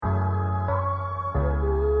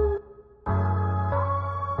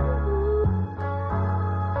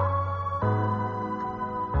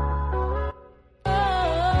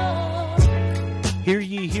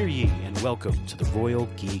hear ye, and welcome to the Royal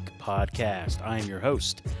Geek Podcast. I am your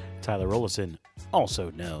host, Tyler Rollison, also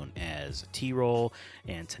known as T-Roll,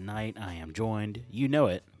 and tonight I am joined, you know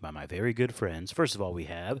it, by my very good friends. First of all, we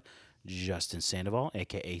have Justin Sandoval,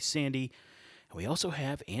 a.k.a. Sandy, and we also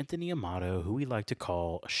have Anthony Amato, who we like to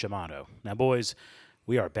call Shamato. Now, boys,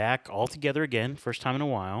 we are back all together again, first time in a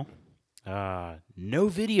while. No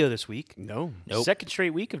video this week. Nope. Second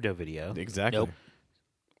straight week of no video. Exactly. Nope.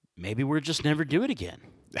 Maybe we'll just never do it again.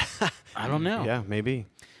 I don't know. Yeah, maybe.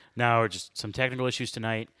 No, just some technical issues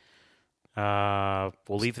tonight.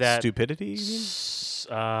 We'll leave that. Stupidity?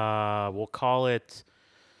 We'll call it.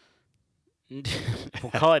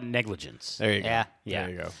 We'll call it negligence. There you go. Yeah. Yeah.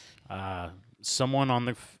 There you go. Someone on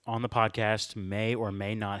the podcast may or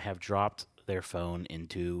may not have dropped their phone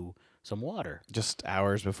into some water. Just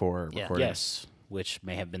hours before Yeah. recording. Yes, which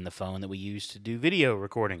may have been the phone that we used to do video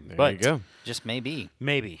recording. There but you go. Just maybe.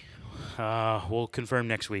 Maybe. We'll confirm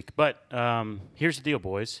next week. But here's the deal,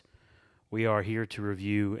 boys. We are here to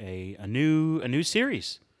review a new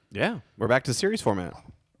series. Yeah. We're back to series format.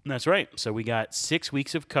 That's right. So we got 6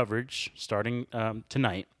 weeks of coverage starting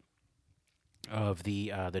tonight of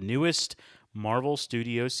the newest Marvel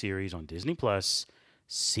Studios series on Disney Plus,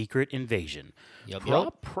 Secret Invasion.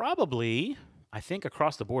 Yup, Probably, I think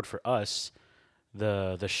across the board for us,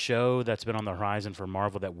 the show that's been on the horizon for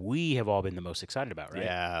Marvel that we have all been the most excited about, right?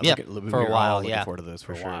 Yeah. Yeah, we for a were while, all looking yeah. forward to this for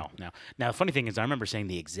For a sure. while now. The funny thing is, I remember saying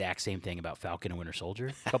the exact same thing about Falcon and Winter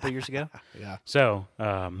Soldier a couple of years ago. Yeah. So,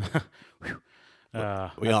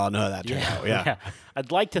 We all know that turned out. Yeah.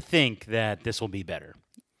 I'd like to think that this will be better.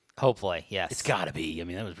 Hopefully, yes. It's got to be. I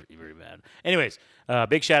mean, that was pretty bad. Anyways,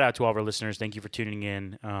 big shout out to all of our listeners. Thank you for tuning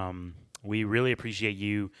in. We really appreciate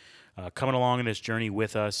you coming along in this journey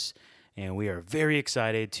with us, and we are very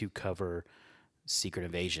excited to cover Secret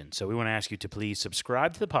Invasion. So we want to ask you to please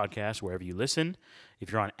subscribe to the podcast wherever you listen.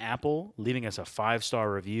 If you're on Apple, leaving us a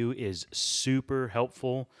 5-star review is super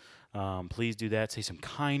helpful. Please do that. Say some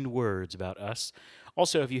kind words about us.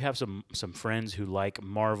 Also, if you have some friends who like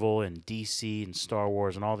Marvel and DC and Star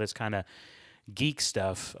Wars and all this kind of geek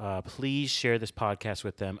stuff, please share this podcast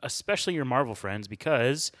with them, especially your Marvel friends,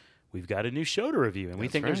 because we've got a new show to review, and we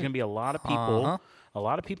think there's right. going to be a lot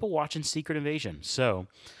of people watching Secret Invasion. So,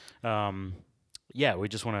 yeah, we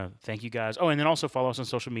just want to thank you guys. Oh, and then also follow us on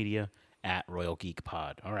social media at Royal Geek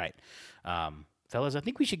Pod. All right. Fellas, I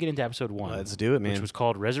think we should get into episode 1. Let's do it, man. Which was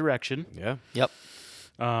called Resurrection. Yeah. Yep.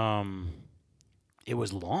 It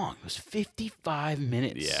was long. It was 55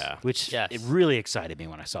 minutes. Yeah. Which Yes. it really excited me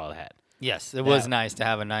when I saw that. Yes, it was nice to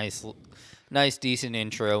have a nice, decent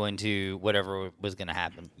intro into whatever was going to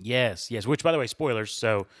happen. Yes. Which, by the way, spoilers.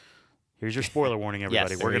 So here's your spoiler warning,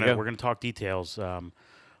 everybody. Yes. We're There you gonna go. we're gonna talk details.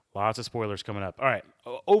 Lots of spoilers coming up. All right.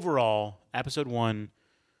 Overall, episode 1.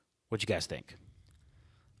 What'd you guys think?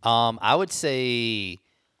 I would say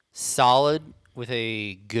solid with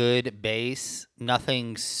a good base.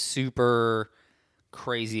 Nothing super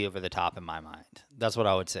crazy over the top in my mind. That's what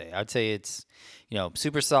I would say. I'd say it's,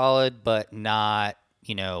 super solid, but not,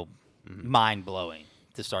 mind blowing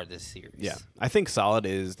to start this series. Yeah. I think solid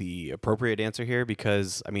is the appropriate answer here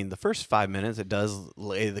because, I mean, the first 5 minutes, it does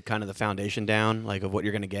lay the kind of the foundation down, like of what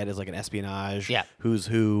you're going to get is like an espionage, Yeah. who's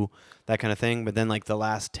who, that kind of thing. But then like the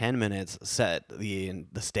last 10 minutes set the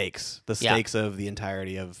stakes, of the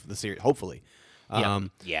entirety of the series, hopefully.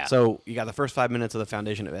 Yeah. So you got the first 5 minutes of the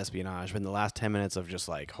foundation of espionage, but the last 10 minutes of just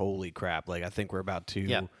like, holy crap, like I think we're about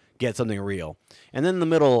to get something real. And then in the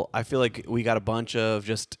middle, I feel like we got a bunch of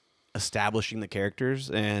just establishing the characters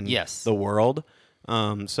and the world.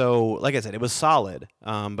 So like I said, it was solid,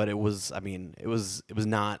 but it was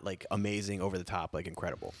not like amazing, over the top, like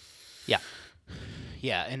incredible. Yeah.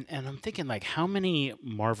 Yeah, and I'm thinking, like, how many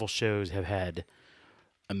Marvel shows have had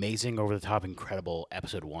amazing, over-the-top, incredible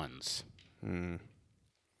episode 1s? I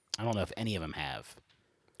don't know if any of them have.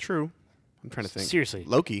 True. I'm trying to think. Seriously.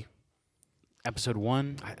 Loki. Episode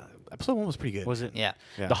 1? Episode 1 was pretty good. Was it? Yeah.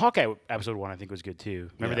 Yeah. The Hawkeye episode 1, I think, was good, too.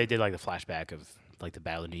 Remember Yeah. they did, like, the flashback of, like, the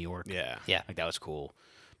Battle of New York? Yeah. Yeah. Like, that was cool.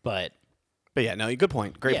 But yeah, no, good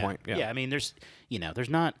point. Great yeah, point. Yeah. I mean, there's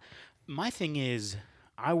not... My thing is,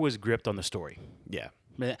 I was gripped on the story. Yeah.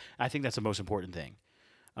 I think that's the most important thing.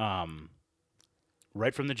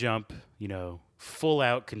 Right from the jump, full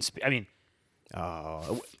out I mean,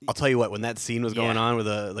 I'll tell you what, when that scene was going Yeah. on where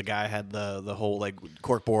the guy had the whole like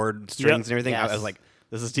corkboard strings and everything, I Yes. was like,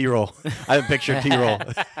 this is T-roll. I have a picture of T-roll.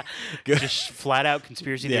 just flat out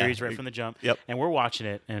conspiracy Yeah. theories right from the jump. Yep. And we're watching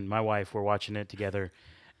it, and my wife, we're watching it together.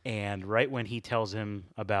 And right when he tells him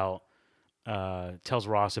about, tells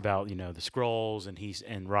Ross about the scrolls,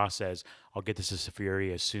 and Ross says, "I'll get this to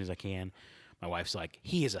Fury as soon as I can." My wife's like,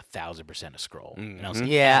 he is 1,000% a scroll. And I was like,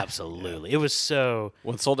 Yeah. absolutely. It was so.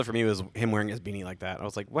 What sold it for me was him wearing his beanie like that. I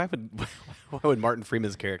was like, why would Martin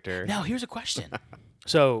Freeman's character? Now, here's a question.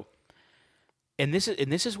 So, and this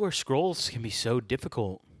is where scrolls can be so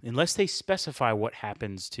difficult unless they specify what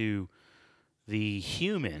happens to the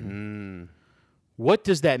human. What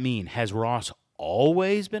does that mean? Has Ross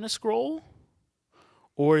always been a scroll?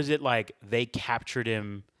 Or is it like they captured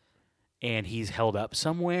him and he's held up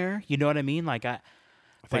somewhere? You know what I mean? Like I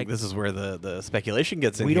think this is where the speculation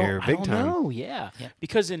gets in we here don't, big I don't time. know, yeah.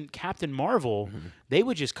 Because in Captain Marvel, they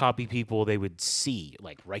would just copy people they would see,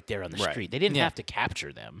 like right there on the Right. street. They didn't Yeah. have to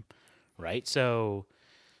capture them, right? So,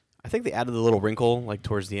 I think they added the little wrinkle like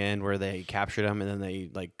towards the end where they captured them and then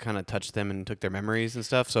they like kind of touched them and took their memories and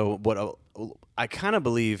stuff. So what I kind of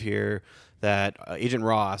believe here that Agent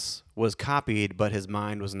Ross was copied, but his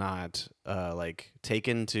mind was not like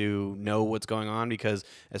taken to know what's going on, because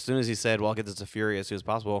as soon as he said, "Well, I'll get this to Fury as soon as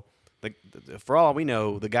possible," for all we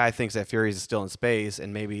know, the guy thinks that Fury is still in space,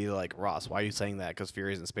 and maybe like, Ross, why are you saying that? Because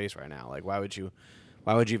Fury's in space right now. Like, why would you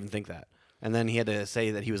even think that? And then he had to say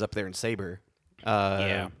that he was up there in Saber.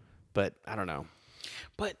 Yeah. But I don't know.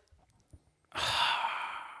 but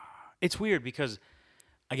it's weird because,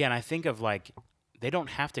 again, I think of like, they don't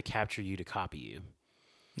have to capture you to copy you.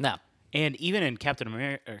 No. And even in Captain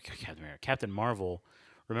Marvel,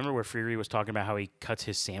 remember where Fury was talking about how he cuts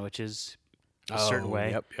his sandwiches a certain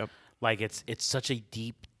way? Yep. Like it's such a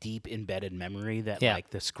deep embedded memory that Yeah. like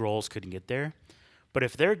the scrolls couldn't get there. But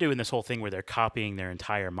if they're doing this whole thing where they're copying their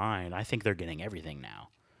entire mind, I think they're getting everything now.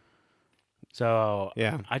 So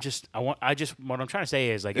Yeah. what I'm trying to say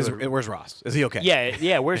is like, Where's Ross? Is he okay?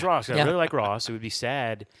 yeah. Where's Ross? I Yeah. really like Ross. It would be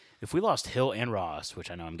sad if we lost Hill and Ross,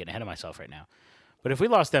 which I know I'm getting ahead of myself right now. But if we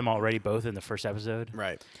lost them already both in the first episode,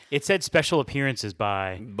 Right. it said special appearances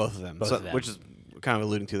by Both of them. Both of them. Which is kind of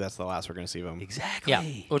alluding to that's the last we're going to see of them. exactly. Yeah,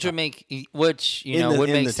 which would make would In make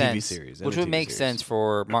the TV sense. series, in Which the would TV make series. sense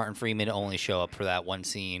for Martin Freeman to only show up for that one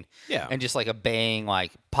scene. Yeah. and just like a bang,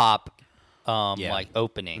 like pop, Yeah. like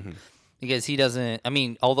opening, because he doesn't. I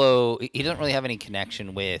mean, although he doesn't really have any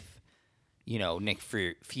connection with, Nick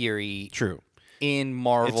Fury True. in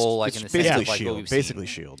Marvel, like in the sense basically of like Shield. what we've Basically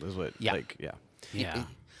seen. Shield is what. Yeah. Like, yeah. Yeah.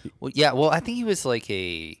 Well, yeah. Well, I think he was like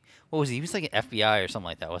what was he? He was like an FBI or something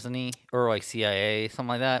like that, wasn't he? Or like CIA, something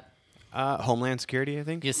like that. Homeland Security, I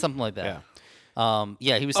think. Yeah, something like that. Yeah.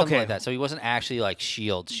 Yeah, he was something Okay. like that. So he wasn't actually like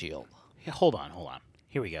Shield. Yeah, hold on.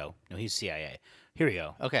 Here we go. No, he's CIA. Here we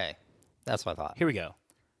go. Okay, that's what I thought. Here we go.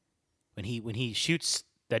 When he shoots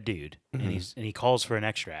that dude and he calls for an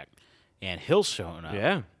extract, and Hill's showing up.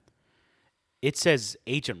 Yeah. It says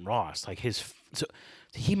Agent Ross, like so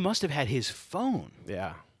he must have had his phone.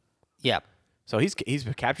 Yeah. Yeah, So he's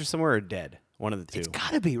captured somewhere or dead. One of the two. It's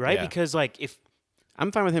got to be right Yeah. because like if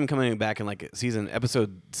I'm fine with him coming back in like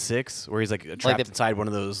episode 6, where he's like trapped inside one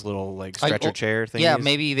of those little like stretcher chair things. Yeah,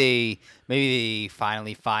 maybe they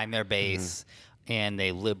finally find their base and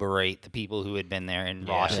they liberate the people who had been there, and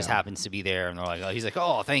Ross just happens to be there, and they're like, he's like,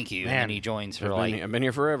 oh, thank you, and Man. then he joins for I've been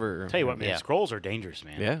here forever. tell you what, man, Yeah. scrolls are dangerous,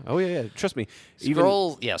 man. Yeah. Oh yeah. Trust me.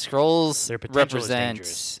 Scrolls Their potential is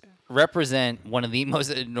dangerous. represent one of the most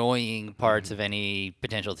annoying parts of any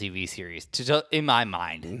potential TV series, in my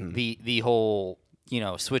mind. The whole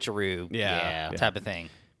switcheroo Yeah. type of thing.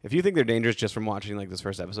 If you think they're dangerous just from watching like this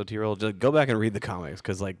first episode, T-Roll, just go back and read the comics,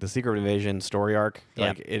 because like the Secret Invasion story arc, Yeah.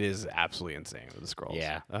 like it is absolutely insane with the scrolls.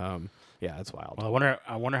 Yeah. Yeah, it's wild. Well,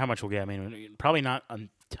 I wonder how much we'll get. I mean, probably not a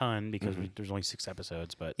ton because there's only 6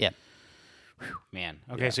 episodes, but Yeah. man.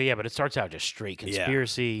 Okay, so but it starts out just straight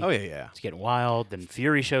conspiracy. Oh yeah. It's getting wild. Then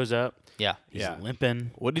Fury shows up. Yeah. He's Yeah.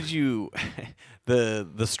 limping. What did you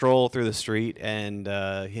the stroll through the street and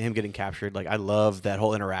him getting captured? Like I love that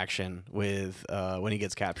whole interaction with when he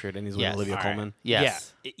gets captured and he's with Yes. Olivia All right. Colman.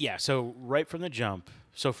 Yes. Yeah. So right from the jump.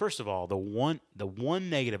 So first of all, the one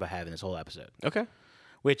negative I have in this whole episode, Okay.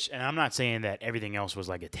 and I'm not saying that everything else was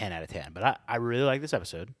like a 10 out of 10, but I really like this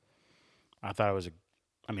episode. I thought it was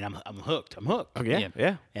I'm hooked. I'm hooked. Okay.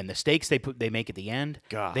 Yeah. And the stakes they make at the end,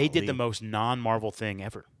 they did the Golly. most non-Marvel thing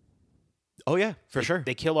ever. Oh yeah, for sure.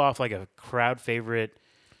 They kill off like a crowd favorite.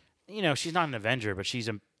 She's not an Avenger, but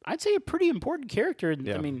I'd say a pretty important character.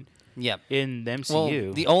 Yeah. I mean, Yeah. in the Well,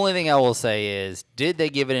 MCU. the only thing I will say is, did they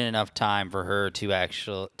give it enough time for her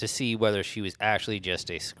to see whether she was actually just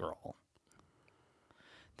a Skrull?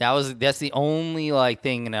 That's the only like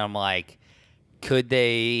thing, and I'm like, could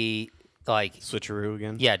they like, Switcheroo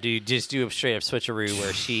again. yeah, just do a straight up switcheroo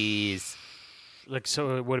where she's like,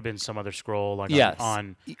 so it would have been some other scroll like yes,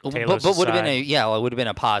 on but Taylor's would have been side. it would have been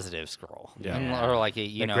a positive Skrull, Yeah. or like a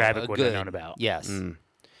That a Gravik wouldn't have good- known about. Yes,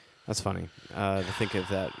 That's funny. To think of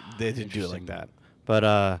that, they didn't do it like that.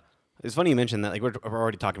 But it's funny you mentioned that. Like we're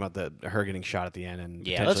already talking about her getting shot at the end, and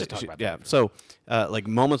Yeah, let's just talk about that. So like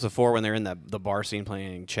moments before when they're in the bar scene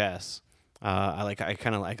playing chess, I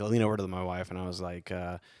kind of lean over to my wife and I was like,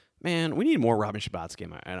 man, we need more Robin Schabatsky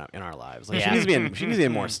in our lives. Like she needs to be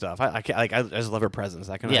in more stuff. I just love her presence,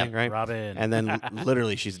 that kind of thing, right? Robin. And then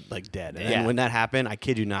literally she's like dead. And then when that happened, I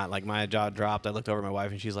kid you not, like my jaw dropped. I looked over at my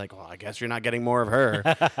wife and she's like, well, I guess you're not getting more of her.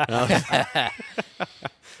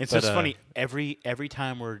 It's just funny. Every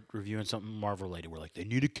time we're reviewing something Marvel related, we're like, they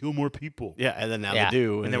need to kill more people. Yeah, and then now they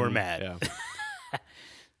do, and then we're mad. Yeah.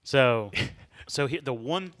 So here, the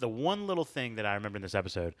one little thing that I remember in this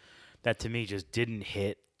episode that to me just didn't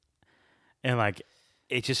hit, and like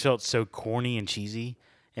it just felt so corny and cheesy.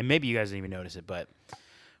 And maybe you guys didn't even notice it, but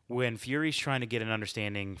when Fury's trying to get an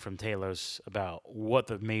understanding from Talos about what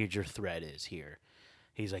the major threat is here.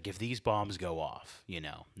 He's like, if these bombs go off,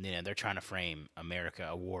 they're trying to frame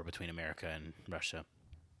a war between America and Russia.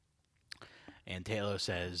 And Talos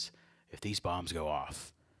says, if these bombs go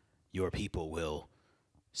off, your people will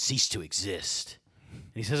cease to exist. And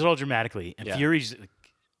he says it all dramatically. And Fury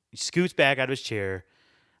scoots back out of his chair.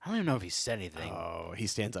 I don't even know if he said anything. Oh, he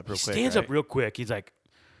stands up real quick. Stands up real quick. He's like,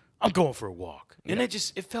 I'm going for a walk. And it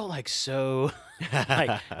felt like so,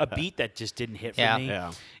 like a beat that just didn't hit for me.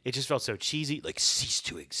 Yeah. It just felt so cheesy, like cease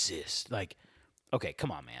to exist. Like, okay,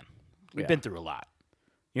 come on, man. We've been through a lot.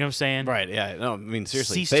 You know what I'm saying? Right, yeah. No, I mean,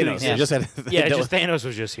 seriously. Cease to Thanos. exist. Just had just Thanos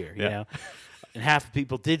was just here, you know? And half the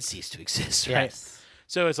people did cease to exist, right? Yes.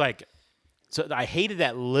 So it's like, I hated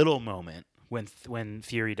that little moment when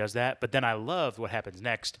Fury does that, but then I loved what happens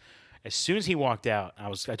next. As soon as he walked out,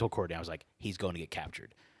 I told Courtney, I was like, he's going to get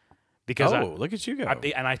captured. Because look at you go.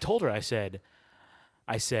 And I told her, I said,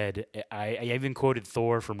 I even quoted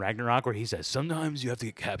Thor from Ragnarok where he says, sometimes you have to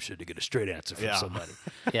get captured to get a straight answer from somebody.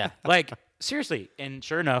 Yeah. Like, seriously. And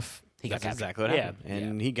sure enough, he got That's captured. exactly what happened.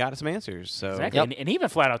 And he got some answers. So Exactly. And he even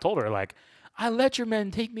flat out told her, like, I let your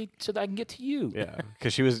men take me so that I can get to you. Yeah,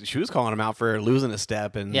 because she was calling him out for losing a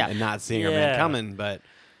step and not seeing her man coming, but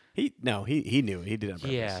he knew he did it on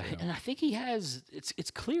purpose. Yeah, and I think he has.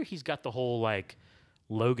 It's clear he's got the whole like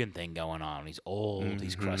Logan thing going on. He's old.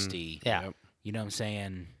 He's crusty. Yeah. Yep. You know what I'm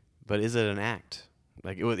saying? But is it an act?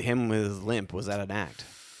 Like with him with his limp, was that an act?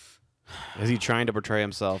 Is he trying to portray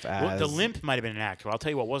himself as? Well, the limp might have been an act, but I'll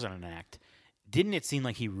tell you what wasn't an act. Didn't it seem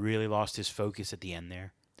like he really lost his focus at the end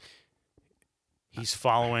there? He's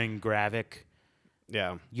following Gravik.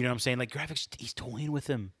 Yeah. You know what I'm saying? Like Gravik's, he's toying with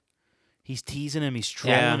him. He's teasing him. He's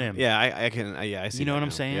trolling him. Yeah, I can. I see. You know that what I'm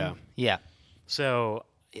now. saying? Yeah. Yeah. So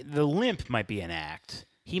the limp might be an act.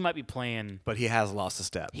 He might be playing. But he has lost a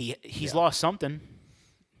step. He's lost something.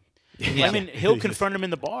 Yeah. I mean, he'll confront him in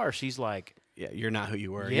the bar. She's like, Yeah, you're not who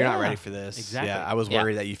you were. You're not Yeah, ready for this. exactly. Yeah, I was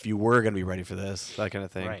worried that if you were going to be ready for this, that kind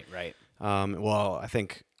of thing. right. Well, I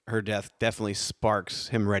think her death definitely sparks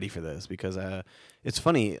him ready for this because it's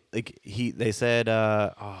funny. Like they said,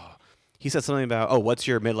 he said something about, what's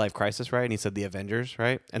your midlife crisis, right? And he said the Avengers,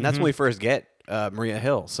 right? And that's when we first get Maria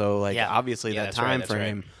Hill. So like obviously that that's time right,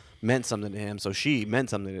 frame meant something to him. So she meant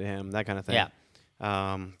something to him. That kind of thing. Yeah.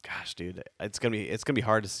 Gosh, dude, it's gonna be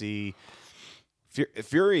hard to see.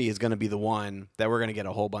 Fury is going to be the one that we're going to get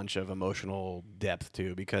a whole bunch of emotional depth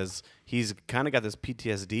to because he's kind of got this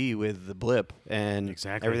PTSD with the blip and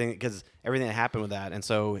everything that happened with that, and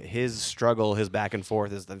so his struggle, his back and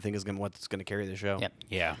forth is what's going to carry the show. Yep.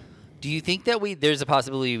 Yeah. Do you think that there's a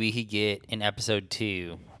possibility we could get in episode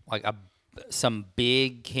 2 like some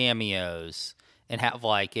big cameos and have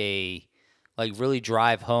like really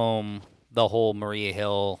drive home the whole Maria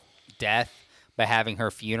Hill death by having her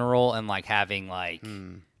funeral and like having like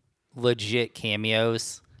legit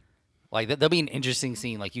cameos? Like that'll be an interesting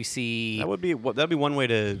scene. Like you see, That'd be one way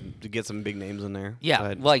to get some big names in there. yeah,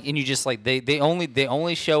 But like and you just like they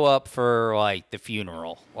only show up for like the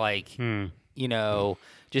funeral, like you know.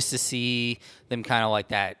 Just to see them kind of like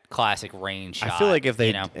that classic rain shot. I feel like if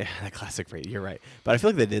they that classic rate, you're right. But I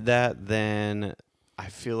feel like if they did that, then I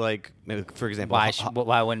feel like maybe for example,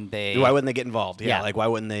 why wouldn't they? Why wouldn't they get involved? Yeah. Like why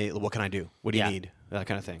wouldn't they? What can I do? What do you need? That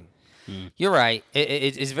kind of thing. You're right.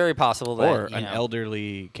 It's very possible that Or an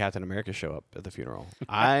elderly Captain America show up at the funeral.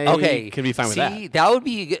 I could be fine with that. See, that would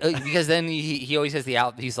be because then he always has the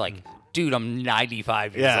out. He's like, dude, I'm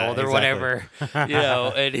 95 years old or whatever, you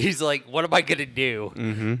know. And he's like, what am I gonna do?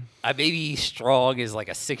 Mm-hmm. I may be strong as like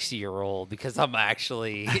a 60-year-old because I'm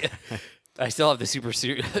actually, I still have the super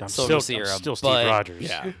silver serum. I'm still Steve Rogers.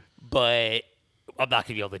 Yeah. But I'm not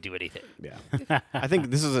gonna be able to do anything. Yeah. I think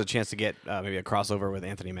this is a chance to get maybe a crossover with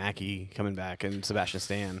Anthony Mackie coming back and Sebastian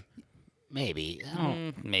Stan. Maybe. I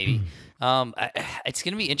don't- Maybe. It's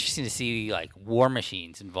going to be interesting to see like War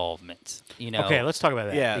Machine's involvement. You know. Okay, let's talk about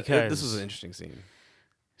that. Yeah, because this was an interesting scene.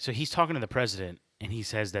 So he's talking to the president, and he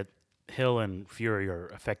says that Hill and Fury are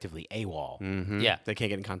effectively AWOL. Mm-hmm. Yeah. They can't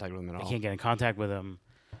get in contact with him at They all. can't get in contact with him.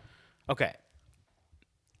 Okay.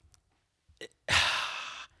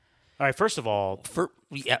 All right. First of all,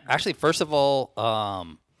 First of all,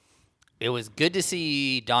 it was good to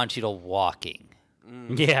see Don Cheadle walking.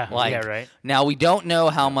 yeah, Like, yeah, right. Now we don't know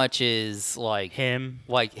how much is like Him.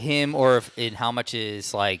 or if how much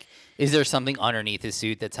is like. Is there something underneath his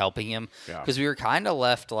suit that's helping him? Yeah. Because we were kind of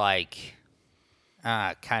left like,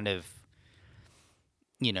 kind of,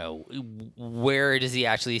 you know, where does he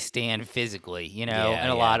actually stand physically? You know, Yeah, in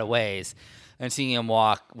a yeah. lot of ways, and seeing him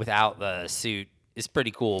walk without the suit is pretty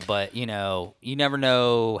cool. But you know, you never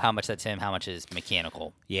know how much that's him, how much is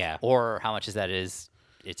mechanical, Yeah. or how much is that is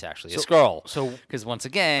it's actually a scroll. So, Because once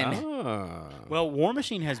again, well, War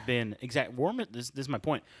Machine has been this is my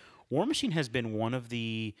point. War Machine has been one of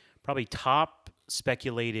the probably top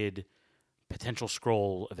speculated potential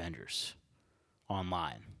Skrull Avengers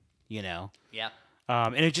online. You know, yeah.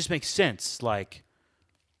 and it just makes sense. Like,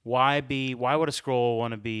 why would a Skrull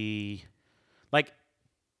want to be like?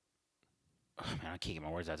 Oh, man, I can't get my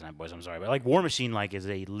words out tonight, boys. I'm sorry, but like War Machine, like, is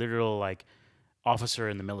a literal like officer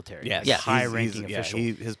in the military. Yes. Like, Yeah. high-ranking Yeah, official.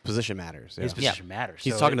 his position matters. His yeah. position matters.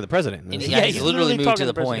 He's So talking to the president. And, Yeah, he's he's literally literally moved talking to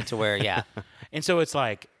to the the point to where, yeah, And so it's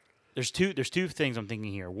like there's two things I'm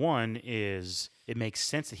thinking here. One is it makes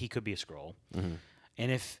sense that he could be a Skrull,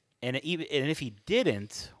 and if he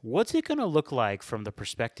didn't, what's it going to look like from the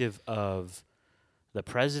perspective of the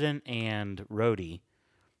president and Rhodey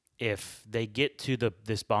if they get to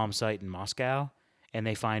this bomb site in Moscow and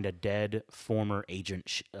they find a dead former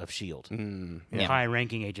agent of Shield, Yeah.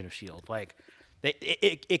 high-ranking agent of Shield? Like,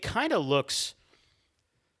 it kind of looks.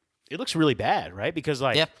 It looks really bad, right? Because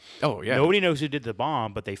like, Yeah. Oh yeah. nobody knows who did the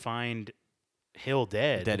bomb, but they find Hill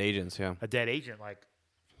dead. Dead agents. Yeah. A dead agent. Like,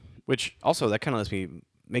 Which also that kind of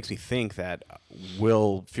makes me think that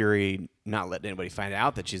will Fury not let anybody find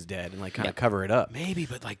out that she's dead and like kind of cover it up? maybe,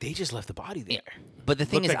 but like they just left the body there. But the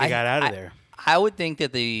thing Looked is, like they got out of there. I would think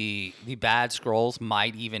that the bad scrolls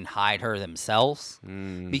might even hide her themselves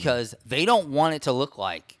because they don't want it to look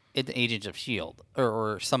like an agent of Shield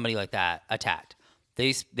or somebody like that attacked.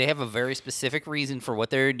 They have a very specific reason for what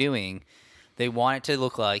they're doing. They want it to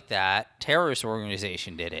look like that terrorist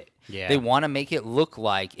organization did it. Yeah. They want to make it look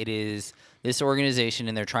like it is this organization,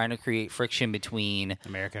 and they're trying to create friction between.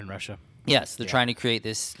 America and Russia. Yes, they're trying to create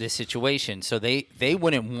this situation. So they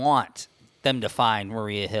wouldn't want them to find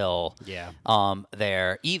Maria Hill Yeah.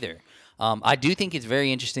 there either. I do think it's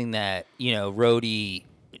very interesting that, you know, Rhodey,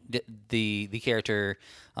 the character,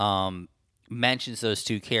 mentions those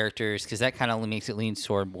two characters because that kind of makes it lean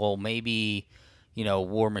toward, well, maybe, you know,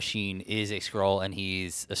 War Machine is a Skrull and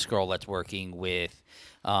he's a Skrull that's working with,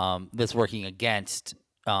 that's working against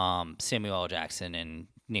Samuel L. Jackson and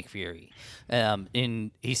Nick Fury.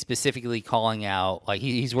 And he's specifically calling out, like,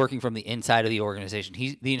 he's working from the inside of the organization.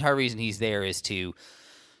 The entire reason he's there is to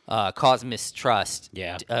cause mistrust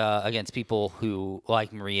against people who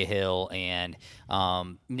like Maria Hill and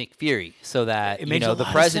Nick Fury, so that It you makes know a the lot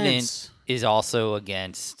of president sense. is also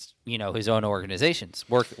against, you know, his own organizations.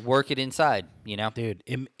 Work it inside, you know. Dude,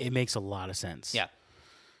 it makes a lot of sense. Yeah,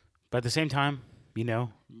 But at the same time, you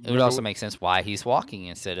know, it would also make sense why he's walking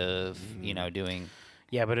instead of you know doing.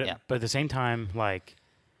 yeah, but Yeah. but at the same time, like,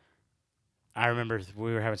 I remember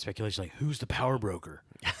we were having speculation like, who's the power broker?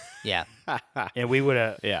 Yeah, And we would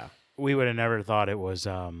have Yeah. never thought it was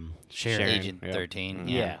Sharon. Agent yeah. 13.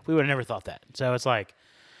 Yeah, we would have never thought that. So it's like,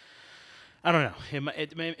 I don't know.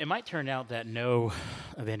 It might turn out that no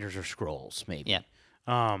Avengers are Skrulls. Maybe. Yeah.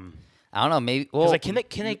 I I don't know. Maybe. Well, like, can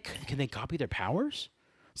they copy their powers?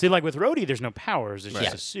 See, like with Rhodey, there's no powers. There's Right.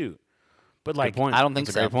 just a suit. But like, Good point. I don't think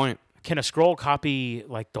That's so. a great point. can a Skrull copy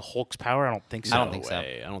like the Hulk's power? I don't think so. I don't think so.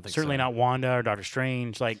 I don't think Certainly so. not Wanda or Doctor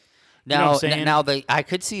Strange. Like, you know Now, what I'm saying? now I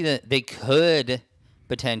could see that they could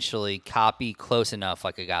potentially copy close enough,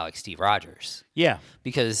 like a guy like Steve Rogers, yeah,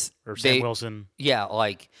 because or Sam they, Wilson. yeah,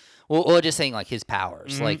 like, well, just saying like his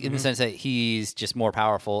powers, like in the sense that he's just more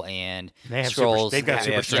powerful, and They have Skrulls, they've got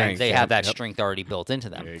super yeah, strength. they yeah. have that Yep. strength already built into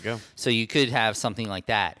them. There you go. So you could have something like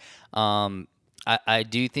that. I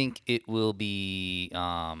do think it will be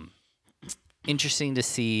interesting to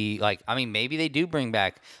see. Like, I mean, maybe they do bring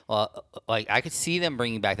back. Like, I could see them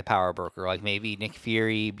bringing back the power broker. Like, maybe Nick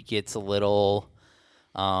Fury gets a little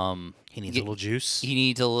He needs a little juice. He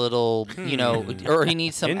needs a little, or he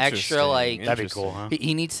needs some extra, like That'd be cool, huh?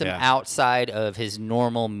 he needs some Yeah. outside of his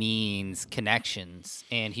normal means connections,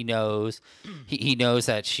 and he knows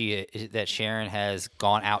that Sharon has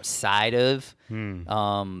gone outside of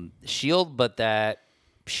Shield, but that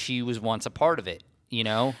she was once a part of it,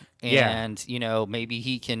 Yeah. and maybe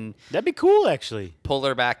he can That'd be cool, actually. pull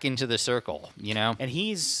her back into the circle,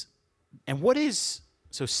 And what is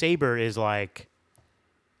so Saber is like?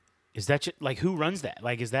 Is that like who runs that?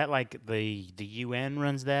 Like, is that like the UN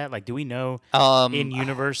runs that? Like, do we know in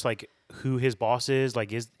universe like who his boss is? Like,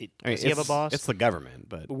 does he have a boss? It's the government,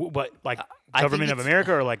 but But like I think government of it's-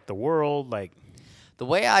 America or like the world? Like, The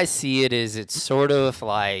way I see it is, it's sort of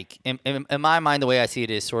like in my mind. The way I see it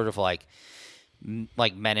is sort of like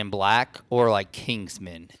Men in Black or like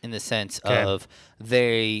Kingsman, in the sense Okay. of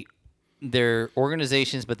they're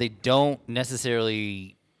organizations, but they don't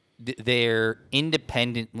necessarily. They're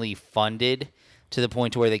independently funded to the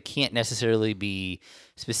point to where they can't necessarily be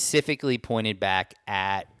specifically pointed back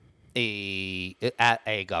at a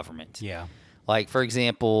government. yeah, Like, for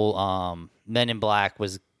example, Men in Black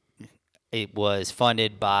was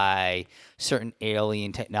funded by certain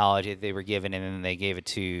alien technology that they were given, and then they gave it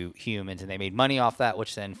to humans, and they made money off that,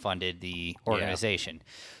 which then funded the organization.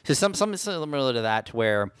 So something similar to that, to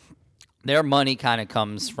where their money kind of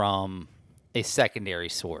comes from a secondary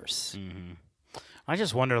source. I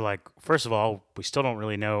just wonder. Like, first of all, we still don't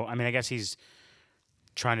really know. I mean, I guess he's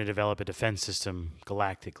trying to develop a defense system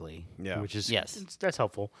galactically. Yeah. which is Yes. that's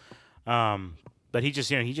helpful. But he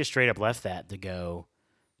just straight up left that to go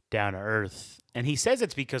down to Earth, and he says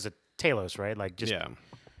it's because of Talos, right? Like just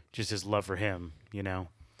his love for him,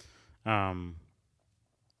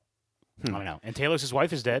 I don't know. And Talos'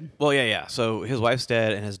 wife is dead. well, yeah. So his wife's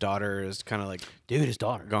dead, and his daughter is kind of like Dude, his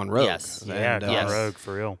daughter. gone rogue. Yes. Yeah, And, gone yes. rogue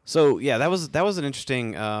for real. So yeah, that was an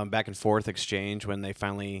interesting back and forth exchange when they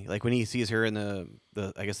finally, like, when he sees her in the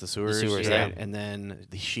I guess the sewers, sewers, yeah. right? And then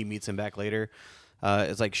she meets him back later.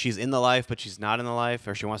 It's like she's in the life, but she's not in the life,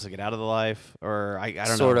 or she wants to get out of the life, or I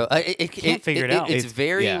don't Sort know. of. Can't figure it out. It's It's-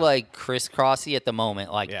 very yeah. like crisscrossy at the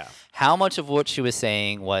moment. Like, Yeah. how much of what she was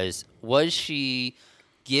saying was she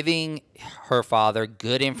giving her father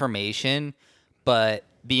good information, but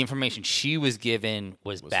the information she was given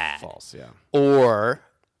was bad, False, yeah. or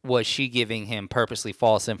was she giving him purposely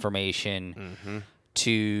false information Mm-hmm.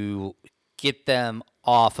 to get them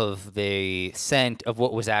off of the scent of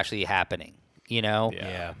what was actually happening?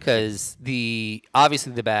 Yeah. Because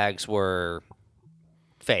obviously the bags were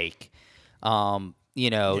fake.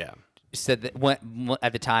 Yeah. Said that when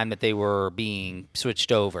at the time that they were being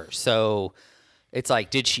switched over. So it's like,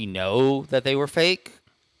 did she know that they were fake,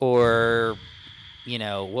 or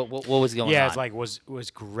what was going on? Yeah, it's like was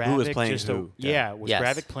Gravik playing just who? was Yes.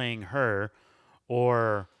 Gravik playing her,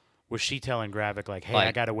 or was she telling Gravik like, "Hey, I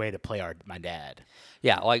Like- got a way to play my dad"?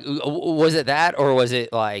 Yeah, like, was it that, or was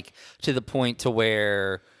it like to the point to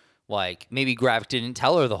where like maybe Gravik didn't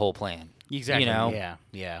tell her the whole plan? Exactly. You know?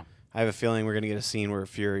 Yeah. I have a feeling we're gonna get a scene where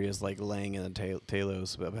Fury is like laying in the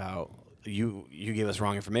Talos about you gave us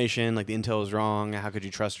wrong information, like the intel was wrong. How could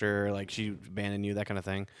you trust her? Like she abandoned you, that kind of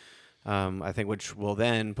thing. I think which will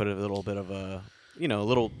then put a little bit of a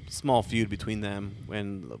little small feud between them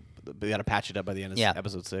when they got to patch it up by the end of Yeah.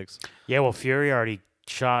 episode 6. Yeah. Well, Fury already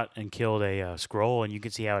shot and killed a Skrull, and you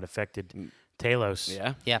can see how it affected Talos.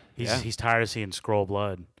 Yeah, Yeah. He's tired of seeing Skrull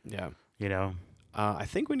blood. yeah. I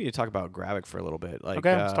think we need to talk about Gravik for a little bit. Like,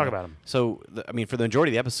 Okay, let's talk about him. So, for the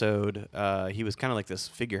majority of the episode, he was kind of like this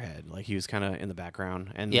figurehead. Like, he was kind of in the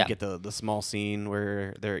background. And Yeah. you get the small scene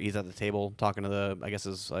where he's at the table talking to I guess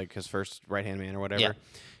his first right-hand man or whatever. Yeah.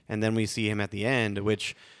 And then we see him at the end,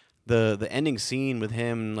 which the ending scene with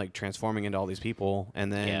him, like, transforming into all these people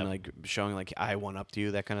and then, Yeah. like, showing, like, I one up to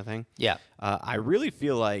you, that kind of thing. Yeah. I really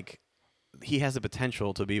feel like he has the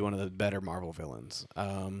potential to be one of the better Marvel villains.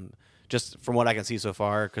 Just from what I can see so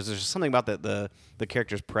far, because there's something about the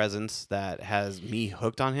character's presence that has me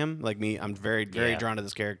hooked on him. Like me, I'm very Yeah. drawn to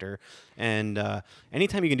this character. And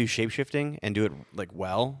anytime you can do shapeshifting and do it like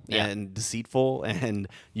well Yeah. and deceitful and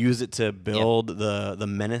use it to build the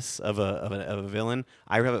menace of a villain,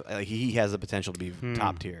 he has the potential to be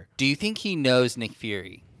top tier. Do you think he knows Nick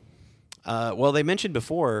Fury? Well, they mentioned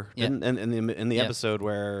before Yeah. in the Yeah. episode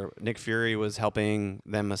where Nick Fury was helping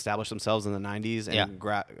them establish themselves in the 90s, and Yeah.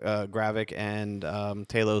 Gravik and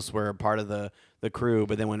Talos were part of the crew.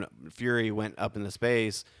 But then when Fury went up into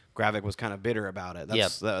space, Gravik was kind of bitter about it. They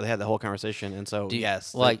had the whole conversation, and so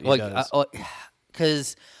yes, like he does.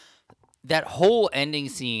 because that whole ending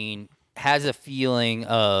scene has a feeling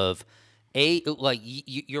of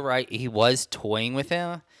you're right, he was toying with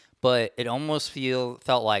him, but it almost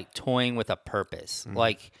felt like toying with a purpose.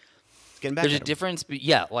 Like Getting back there's a at 'em. difference.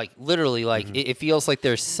 Yeah, like literally, like it feels like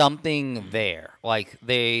there's something there. Like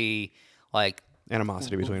they like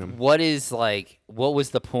Animosity between them. what was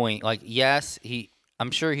the point? Like, yes,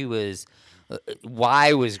 I'm sure he was.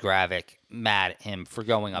 Why was Gravik mad at him for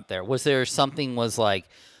going up there? Was there something? Was like,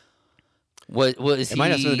 what was It he?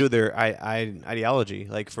 might have something to do with their ideology.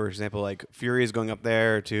 Like, for example, like Fury is going up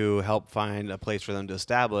there to help find a place for them to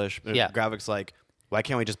establish. But Yeah. Gravik's like, why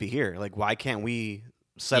can't we just be here? Like, why can't we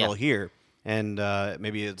settle Yeah. here? And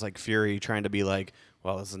maybe it's like Fury trying to be like,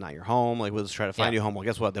 well, this is not your home. Like, we'll just try to find Yeah. you a home. Well,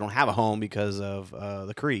 guess what? They don't have a home because of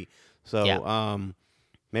the Kree. So Yeah.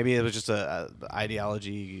 maybe it was just a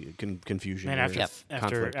ideology confusion. Man, or after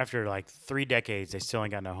conflict. like 3 decades, they still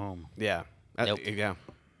ain't got no home. Yeah. Nope. Yeah.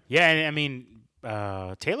 Yeah, and I mean,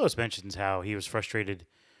 Talos mentions how he was frustrated.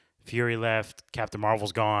 Fury left, Captain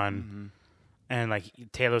Marvel's gone, and like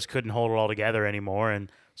Talos couldn't hold it all together anymore,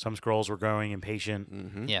 and some Skrulls were growing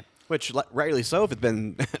impatient. Yeah. Which, rightly so, if it's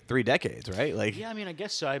been 3 decades, right? Like, Yeah, I mean, I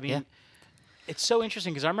guess so. I mean, Yeah. it's so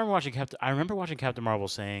interesting because I remember watching Captain Marvel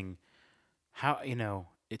saying how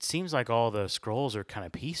it seems like all the Skrulls are kind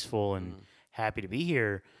of peaceful and happy to be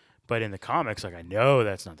here. But in the comics, like I know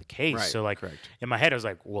that's not the case. Right, So like correct. in my head, I was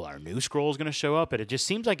like, "Well, are new Skrulls going to show up?" But it just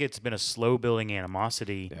seems like it's been a slow building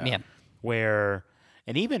animosity. Yeah. Where,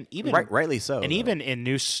 and even rightly so. and though. even in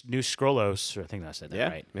new Skrullos, I think I said that yeah,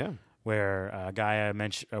 right. yeah. Where Gaia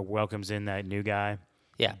welcomes in that new guy,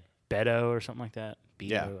 Yeah. Beto or something like that. Beto,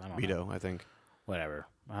 Yeah, I don't know. Beto, I think. Whatever.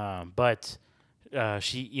 But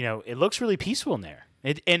she, it looks really peaceful in there.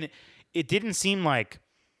 It didn't seem like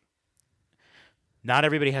not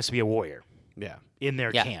everybody has to be a warrior Yeah. in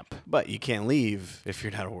their Yeah. camp. But you can't leave if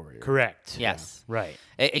you're not a warrior. Correct. Yes. Right.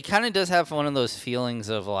 It kind of does have one of those feelings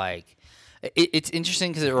of like, it's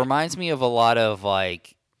interesting because it reminds me of a lot of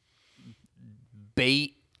like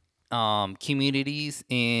bait communities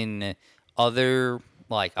in other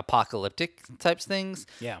like apocalyptic types things.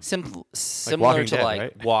 Yeah. Similar Walking to Dead, like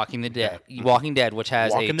right? Walking the Dead, Walking Dead, which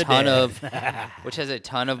has Walking a the ton Dead. of, which has a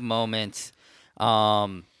ton of moments,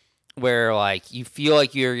 where like you feel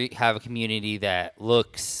like you have a community that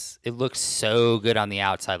looks so good on the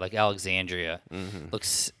outside, like Alexandria,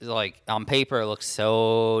 looks like on paper it looks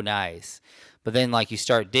so nice, but then like you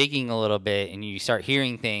start digging a little bit and you start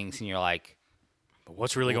hearing things and you're like, But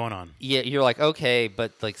what's really going on? yeah, you're like, okay,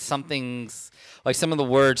 but like something's like some of the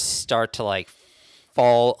words start to like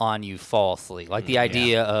fall on you falsely, like the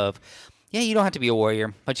idea of you don't have to be a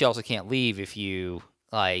warrior, but you also can't leave if you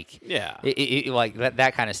like Yeah. like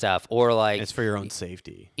that kind of stuff, or like It's for your own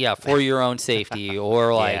safety. yeah, for your own safety,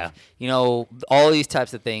 or like Yeah. all these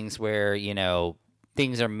types of things where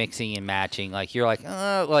things are mixing and matching. Like you're like,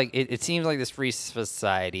 it seems like this free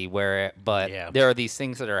society but Yeah. there are these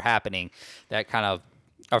things that are happening that kind of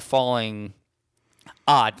are falling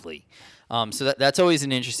oddly. So that's always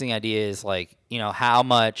an interesting idea. Is like, how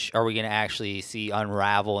much are we going to actually see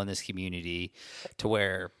unravel in this community, to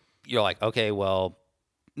where you're like, okay, well,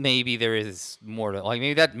 maybe there is more to like.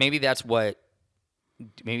 Maybe that's what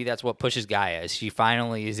pushes Gaia. Is she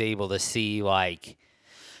finally is able to see like.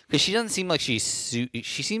 Because she doesn't seem like she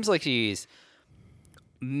seems like she's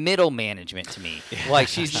middle management to me. Like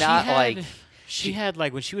she's not like She had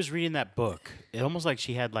like when she was reading that book, it almost like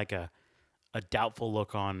she had like a doubtful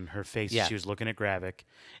look on her face Yeah. as she was looking at Gravik.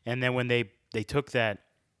 And then when they took that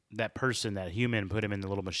person, that human, put him in the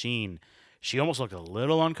little machine, she almost looked a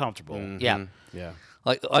little uncomfortable. yeah. Yeah.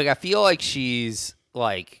 Like I feel like she's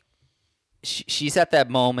like she's at that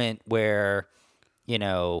moment where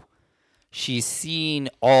she's seen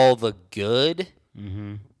all the good,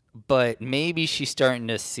 but maybe she's starting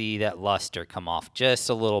to see that luster come off just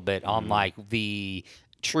a little bit on like the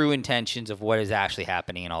true intentions of what is actually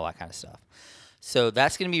happening and all that kind of stuff. So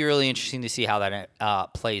that's going to be really interesting to see how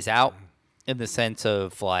that plays out, in the sense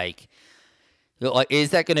of like, is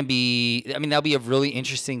that going to be? I mean, that'll be a really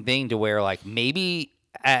interesting thing to where like maybe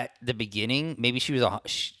at the beginning, maybe she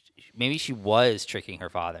was tricking her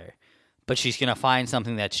father, but she's going to find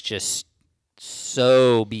something that's just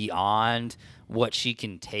so beyond what she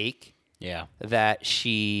can take Yeah. that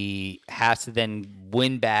she has to then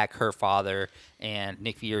win back her father and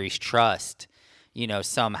Nick Fury's trust,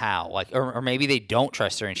 somehow. Like, or maybe they don't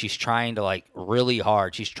trust her and she's trying to like really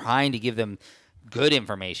hard. She's trying to give them good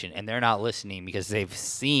information and they're not listening because they've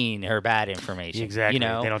seen her bad information. Exactly. They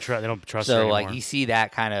don't trust her So anymore. like you see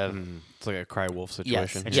that kind of It's like a cry wolf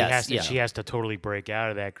situation. And Yes, she has to totally break out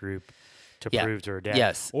of that group to Yeah. prove to her dad.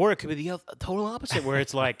 Yes. Or it could be the total opposite, where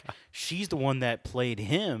it's like she's the one that played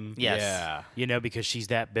him. Yes. Yeah. Because she's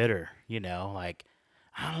that bitter. Like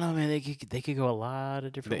I don't know, man. They could go a lot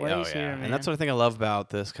of different ways here, man. And that's what I think I love about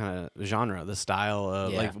this kind of genre, the style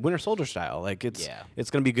of like Winter Soldier style. Like it's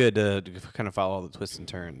gonna be good to kind of follow all the twists and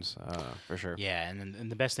turns for sure. Yeah,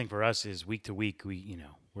 and the best thing for us is week to week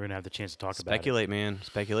we're gonna have the chance to talk Speculate, man.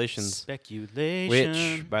 Speculations. Speculation.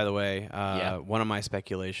 Which, by the way, one of my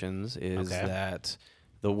speculations is that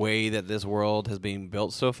the way that this world has been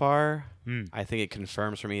built so far, I think it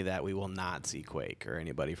confirms for me that we will not see Quake or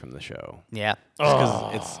anybody from the show. Yeah.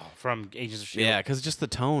 Because it's from Agents of S.H.I.E.L.D. Yeah, because just the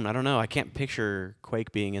tone. I don't know. I can't picture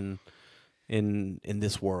Quake being in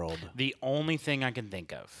this world. The only thing I can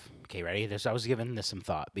think of. Okay, ready? I was giving this some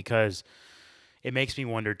thought because it makes me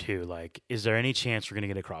wonder too. Like, is there any chance we're gonna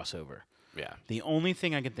get a crossover? Yeah. The only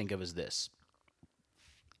thing I can think of is this.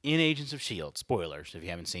 In Agents of S.H.I.E.L.D., spoilers if you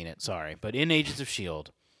haven't seen it, sorry, but in Agents of S.H.I.E.L.D.,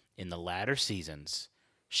 in the latter seasons,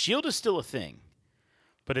 S.H.I.E.L.D. is still a thing,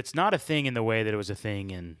 but it's not a thing in the way that it was a thing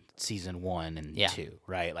in season 1 and 2,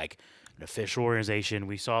 right? Like an official organization.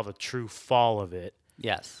 We saw the true fall of it.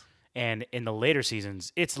 Yes. And in the later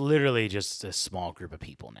seasons, it's literally just a small group of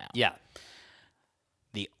people now. Yeah.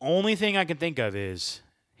 The only thing I can think of is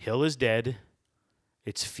Hill is dead.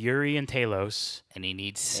 It's Fury and Talos. And he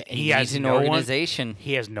needs has an no one- organization.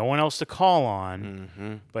 He has no one else to call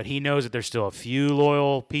on, but he knows that there's still a few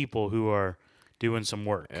loyal people who are doing some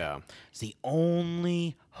work. Yeah. It's the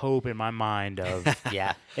only hope in my mind of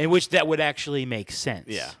Yeah. in which that would actually make sense.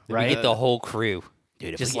 Yeah. Right? We get the whole crew.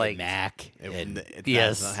 Dude, if just we like get Mac.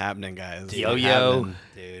 It's not happening, guys. Yo-yo. It's not happening.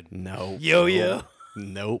 Dude. No. Yo-yo.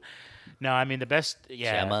 Nope. No, I mean the best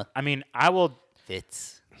Gemma. I mean I will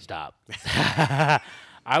Fitz. stop.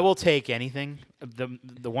 I will take anything.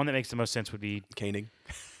 The one that makes the most sense would be Caning.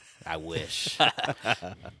 I wish.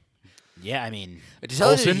 Yeah, I mean To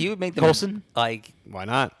tell you, Coulson? he would make the Coulson? like Why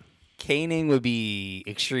not? caning would be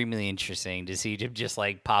extremely interesting to see him just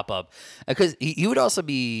like pop up because he would also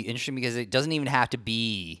be interesting because it doesn't even have to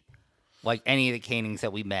be like any of the canings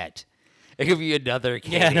that we met. It could be another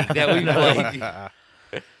caning that we like.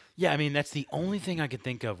 Yeah, I mean that's the only thing I could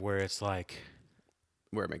think of where it's like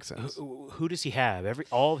Where it makes sense. who does he have?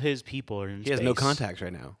 All of his people are in He has no space. contacts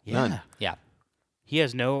right now. Yeah. None. Yeah. He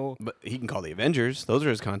has no But he can call the Avengers. Those are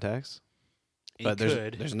his contacts. he But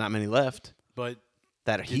could, there's not many left but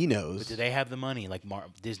that he knows. But do they have the money like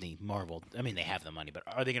Disney, Marvel? I mean, they have the money, but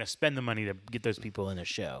are they going to spend the money to get those people in the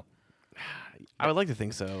show? I would like to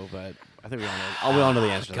think so, but I think we all know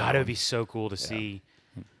the answer to that. God, it would one. be so cool to see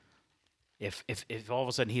if all of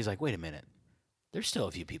a sudden he's like, wait a minute, there's still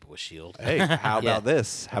a few people with Shield. Hey, how about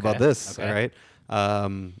this? How about Okay, this? okay. All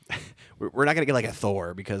right. We're not gonna get like a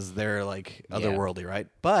Thor because they're like otherworldly, right?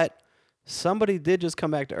 But somebody did just come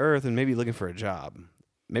back to Earth and maybe looking for a job.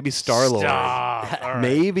 Maybe Star-Lord. Stop. All right.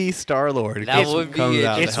 Maybe Star-Lord. That would be comes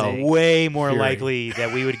out to It's help. way more Fury. likely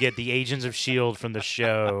that we would get the Agents of Shield from the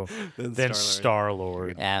show Than than Star-Lord.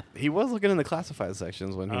 Star-Lord. Yeah. He was looking in the classified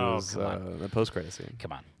sections when he Oh, was come on. the post-credit scene.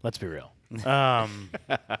 Come on, let's be real.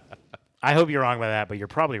 I hope you're wrong by that, but you're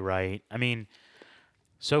probably right. I mean,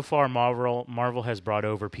 so far Marvel has brought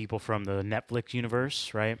over people from the Netflix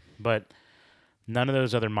universe, right? But none of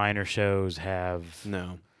those other minor shows have.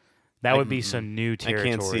 No, That would be some new territory.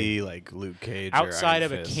 I can't see like Luke Cage outside or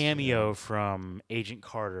of Iron a Fist, cameo from Agent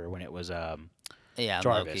Carter when it was Yeah.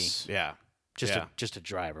 Jarvis, Yeah. just a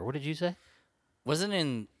driver. What did you say? Wasn't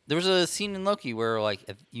in there was a scene in Loki where like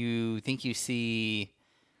if you think you see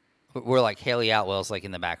where like Haley Atwell's like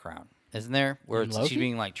in the background, isn't there? Where In she's Loki?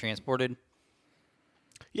 being like transported.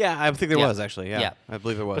 Yeah, I think there Yeah. was actually. Yeah. Yeah. I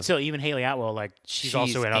believe there was. But still, even Haley Atwell, like she's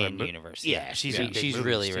also in other universe. Yeah, she's in big she's movies,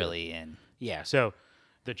 really too. really in. Yeah, so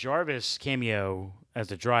the Jarvis cameo as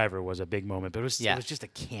the driver was a big moment, but it was just a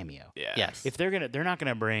cameo. yeah. Yes. If they're not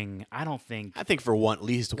gonna bring. I don't think I think for at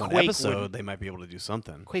least one Quake episode, wouldn't- they might be able to do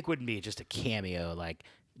something. Quake wouldn't be just a cameo. Like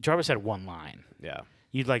Jarvis had one line. Yeah.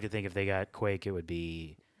 You'd like to think if they got Quake, it would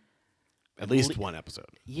be At least one episode.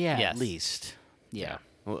 at Yes. least. Yeah.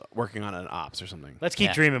 Well, working on an ops or something. Let's keep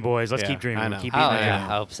Yeah. dreaming, boys. Let's Yeah, keep dreaming. I know. Keep Oh beating our yeah, I dream.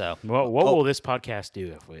 hope so. What will this podcast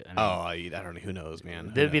do if we? I mean, I don't know. Who knows, man?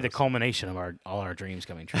 Who that'd be the knows? culmination of all our dreams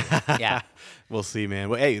coming true. Yeah. We'll see, man.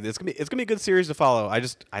 Well, hey, it's gonna be a good series to follow.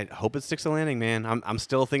 I hope it sticks to landing, man. I'm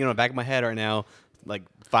still thinking in the back of my head right now, like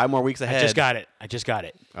 5 more weeks ahead. I just got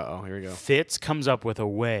it. Uh-oh, here we go. Fitz comes up with a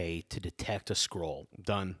way to detect a scroll.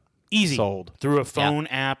 Done. Easy. Sold. Through a phone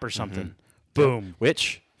app or something. Boom.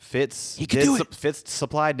 Which Fitz He could do it. Fitz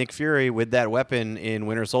supplied Nick Fury with that weapon in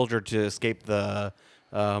Winter Soldier to escape the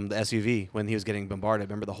SUV when he was getting bombarded.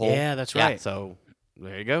 Remember the whole? Yeah, that's Yeah. right. So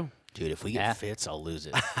there you go. Dude, if we get Yeah. Fitz, I'll lose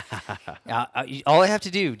it. All I have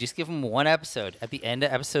to do, just give him one episode. At the end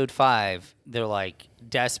of episode 5, they're like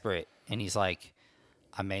desperate, and he's like,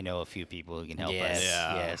 I may know a few people who can help Yes. us.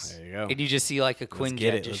 Yeah, Yes. there you go. And you just see like a get Quinjet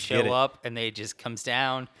it, just let's get show it. up and they just comes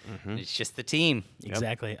down. And it's just the team.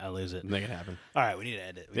 Exactly. I lose it. Make it happen. All right, we need to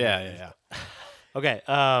end it. Yeah. Okay.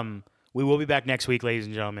 We will be back next week, ladies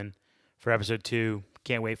and gentlemen, for episode 2.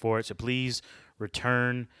 Can't wait for it. So please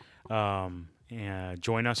return and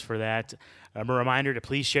join us for that. A reminder to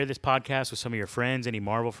please share this podcast with some of your friends, any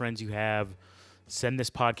Marvel friends you have. Send this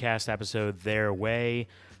podcast episode their way.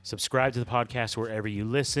 Subscribe to the podcast wherever you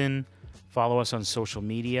listen. Follow us on social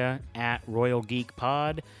media at Royal Geek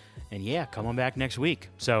Pod. And yeah, come on back next week.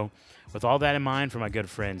 So with all that in mind, for my good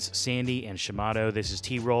friends Sandy and Shamato, this is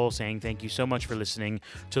T-Roll saying thank you so much for listening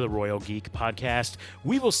to the Royal Geek Podcast.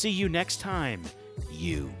 We will see you next time,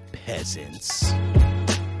 you peasants.